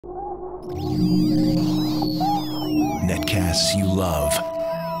Netcasts you love.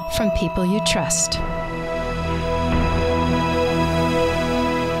 From people you trust.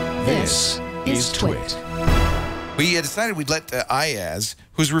 This is Twit. We decided we'd let Iyaz,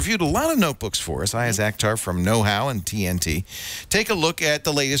 who's reviewed a lot of notebooks for us, Iyaz Akhtar from Know How and TNT, take a look at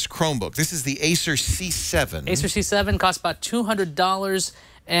the latest Chromebook. This is the Acer C7. Acer C7 costs about $200,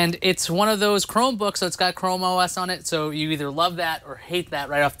 and it's one of those Chromebooks, so it's got Chrome OS on it, so you either love that or hate that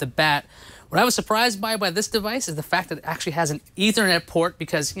right off the bat. What I was surprised by this device is the fact that it actually has an Ethernet port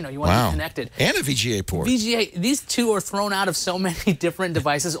because, you know, you want to be connected. And a VGA port. VGA. These two are thrown out of so many different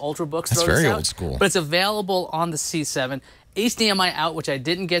devices. Ultrabooks That's throw this very out, old school. but it's available on the C7. HDMI out, which I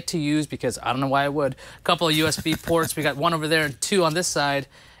didn't get to use because I don't know why I would. A couple of USB ports. We got one over there and two on this side.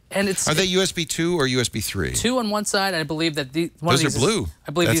 And are they USB 2 or USB 3? Two on one side. I believe that one those of these are blue.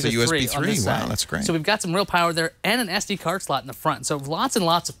 I believe that's these a are USB 3 on this side. Wow, that's great. So we've got some real power there and an SD card slot in the front. So lots and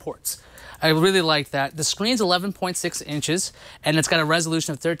lots of ports. I really like that. The screen's 11.6 inches, and it's got a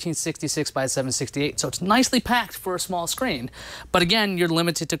resolution of 1366 by 768, so it's nicely packed for a small screen. But again, you're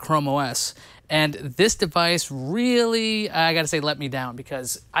limited to Chrome OS. And this device really, I gotta say, let me down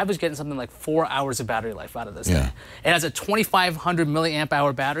because I was getting something like 4 hours of battery life out of this thing. It has a 2,500 milliamp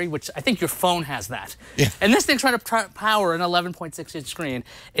hour battery, which I think your phone has that. And this thing's trying to power an 11.6 inch screen.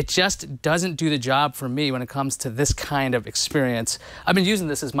 It just doesn't do the job for me when it comes to this kind of experience. I've been using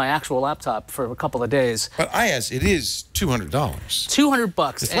this as my actual laptop for a couple of days. But Iyaz, it is $200.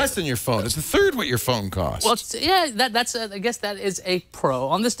 $200. It's less than your phone. It's a third what your phone costs. Well, yeah, that's I guess that is a pro.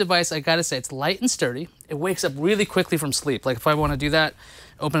 On this device, I gotta say, it's light and sturdy. It wakes up really quickly from sleep. Like if I want to do that,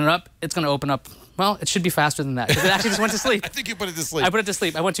 open it up, it's going to open up. Well, it should be faster than that because it actually just went to sleep. I think you put it to sleep. I put it to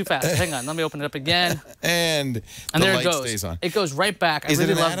sleep. I went too fast. Hang on, let me open it up again. and the there light it goes. Stays on. It goes right back. Is I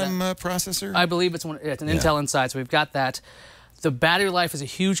really it an love Atom that. processor? I believe it's an Intel inside, so we've got that. The battery life is a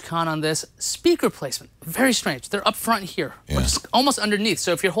huge con on this. Speaker placement, very strange. They're up front here, which is almost underneath.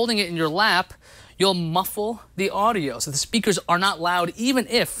 So if you're holding it in your lap, you'll muffle the audio. So the speakers are not loud, even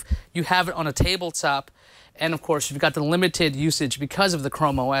if you have it on a tabletop. And of course, you've got the limited usage because of the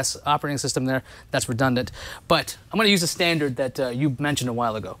Chrome OS operating system there. That's redundant. But I'm going to use a standard that you mentioned a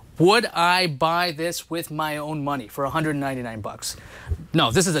while ago. Would I buy this with my own money for $199? No,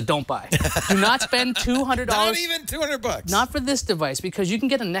 this is a don't buy. Do not spend $200. Not even $200. Not for this device, because you can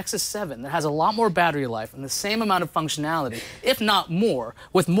get a Nexus 7 that has a lot more battery life and the same amount of functionality, if not more,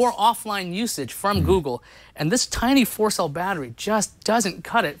 with more offline usage from Google. And this tiny 4-cell battery just doesn't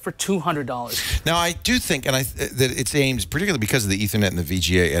cut it for $200. Now, I do think that it's aimed, particularly because of the Ethernet and the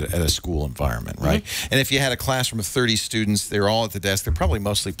VGA, at a school environment, right? And if you had a classroom of 30 students, they're all at the desk, they're probably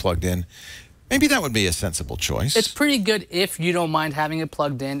mostly plugged in. Maybe that would be a sensible choice. It's pretty good if you don't mind having it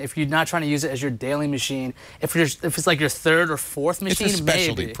plugged in, if you're not trying to use it as your daily machine. If it's like your third or fourth machine, it's a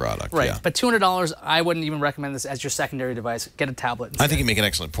specialty maybe. product, right? Yeah. But $200, I wouldn't even recommend this as your secondary device. Get a tablet instead. I think you make an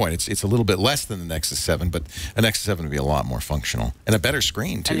excellent point. It's a little bit less than the Nexus 7, but a Nexus 7 would be a lot more functional and a better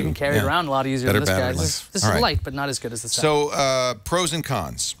screen too. And you can carry it around a lot easier than this guy. This is light, but not as good as the 7. So pros and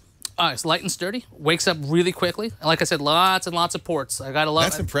cons. It's light and sturdy, wakes up really quickly. And like I said, lots and lots of ports. I gotta love.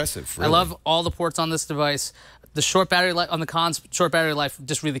 That's impressive. Really. I love all the ports on this device. The short battery life on the cons, short battery life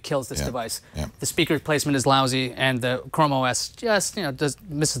just really kills this device. The speaker placement is lousy, and the Chrome OS just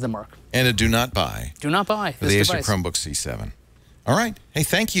misses the mark. And a do not buy. Do not buy for the Acer Chromebook C7. All right. Hey,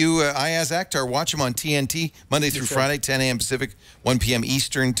 thank you, Iyaz Akhtar. Watch him on TNT Monday through Friday, 10 a.m. Pacific, 1 p.m.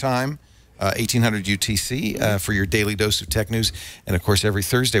 Eastern Time. 1800 UTC for your daily dose of tech news. And, of course, every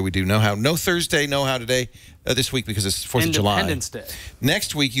Thursday we do Know How. No Thursday, Know How today, this week because it's 4th of July. Independence Day.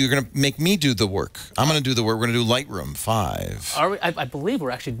 Next week, you're going to make me do the work. I'm going to do the work. We're going to do Lightroom 5. Are we, I believe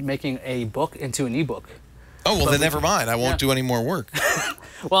we're actually making a book into an ebook. Oh, well, then never mind. I won't do any more work.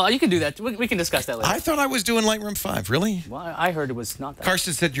 Well, you can do that. We can discuss that later. I thought I was doing Lightroom 5. Really? Well, I heard it was not that.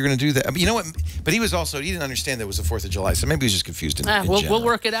 Carsten said you're going to do that. But you know what? But he didn't understand that it was the 4th of July, so maybe he was just confused in we'll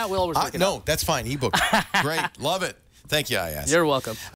work it out. We'll always work it out. No, that's fine. Ebook. Great. Love it. Thank you, Iyaz. You're welcome.